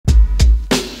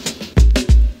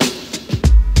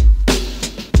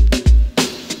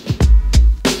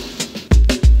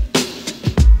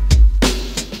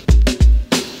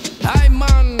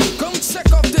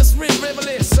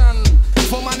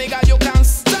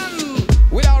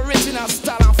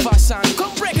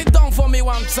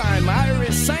sign,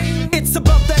 Irish sign. It's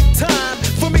about that time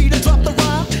for me to drop the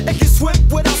rhyme and get swift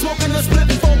without smoking a split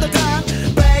for the dime.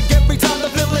 Bag every time the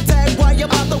villain tag. Why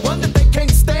am I the one that they can't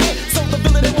stand? So the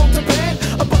villain they won't depend.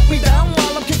 Buck me down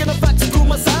while I'm kicking the facts through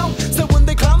my sound. So when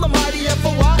they clown, the mighty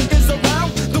FOI is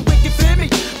around. The wicked fear me,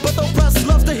 but the press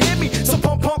loves to hear me. So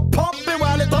pump, pump, pump, and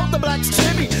while they thump, the blacks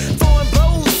cheer me. Throwing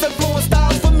blows and flowing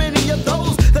styles for many of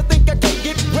those that think I can't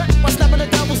get wrecked by snapping the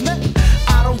devil's neck.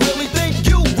 I don't really think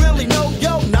you really know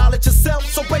your knowledge yourself.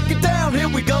 So break it down, here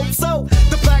we go. So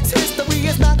the black's history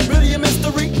is not really a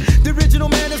mystery. The original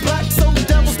man is black, so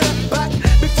devil step back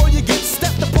before you get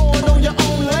stepped upon on your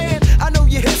own land. I know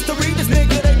your history, this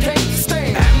nigga they can't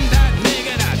stand. I'm that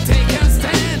nigga that they can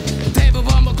stand. Table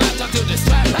bumble clap talk to the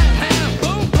strap like ham.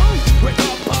 Boom boom, wake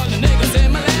up all the niggas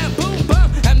in my land. Boom boom,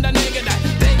 I'm that nigga that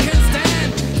they can stand.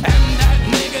 I'm that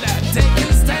nigga that they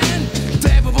can stand.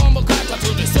 Table bumble clap talk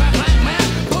to the strap like man.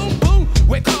 Boom boom,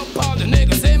 wake up all the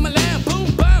niggas in my land. Boom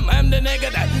boom, I'm the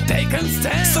nigga that they can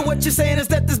stand. So what you're saying is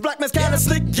that this black man's kinda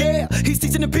slick, yeah. He's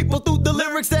teaching the people through the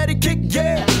lyrics that he kick,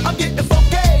 yeah. I'm getting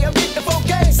funky, I'm getting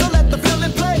funky. So let the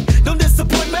feeling play. Don't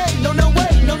disappoint me, no, no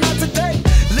way, no, not today.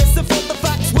 Listen for the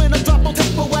facts when I drop on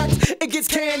tape or wax. It gets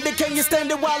candid, can you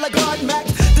stand it while I guard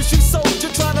max? The street soldier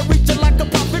trying to reach it like a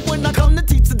prophet. When I come to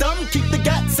teach the dumb, keep the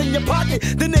gats in your pocket.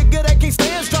 The nigga that can't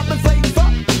stand dropping flavor.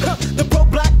 The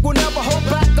pro-black will never hold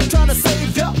back. I'm trying to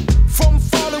save ya from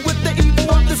falling with the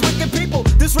evil of this wicked people.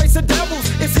 This race of devils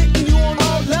is hitting you on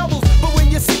all levels. But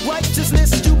when you seek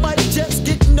righteousness, you might just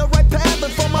get in the right path.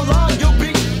 And from along, you'll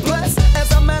be blessed.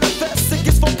 As I manifest, it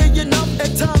gets funky enough.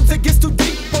 At times it gets too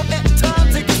deep, or at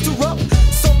times it gets too rough.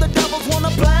 So the devils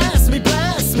wanna blast me,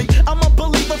 blast me. I'm a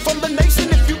believer from the nation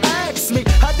if you ask me.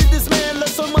 How did this man learn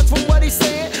so much from what he's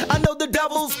saying? I know the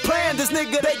devil's plan, this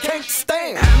nigga they can't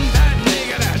stand. I'm that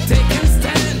nigga that they can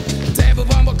stand. Table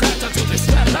bumble clap talk to the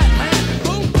strap like man.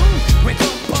 Boom boom, wake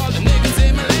up all the niggas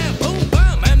in my land. Boom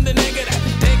boom, I'm the nigga that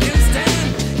they can stand.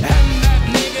 I'm that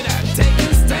nigga that they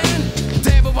can stand.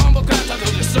 Table bumble clap talk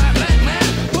to the strap like man.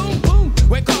 Boom boom,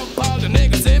 wake up all the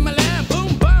niggas in my land.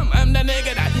 Boom boom, I'm the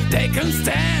nigga that they can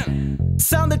stand.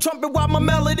 Sound the trumpet while my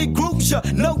melody grooves ya.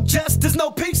 No justice,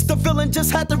 no peace. The villain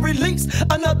just had to release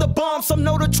another bomb. Some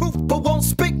know the truth but won't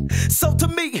speak. So to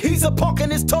me, he's a punk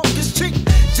and his talk is cheap.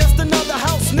 Just another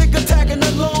house nigga tagging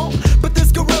along. But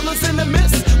this gorilla's in the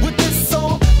midst with this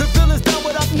song. The villain's down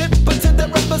without omnipotent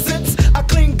that represents a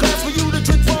clean glass for you to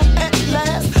drink from at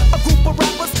last. A group of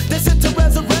rappers that sit to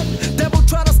resurrect. Devil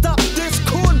try to stop this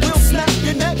corn, will snap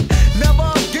your neck. Never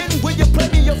again will you play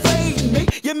me or fade me.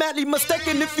 You're madly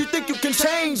mistaken if you think you can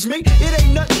change me. It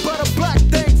ain't nothing but a black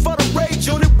thing for the rage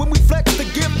on it. When we flex the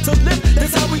gift to live,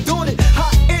 that's how we doing it.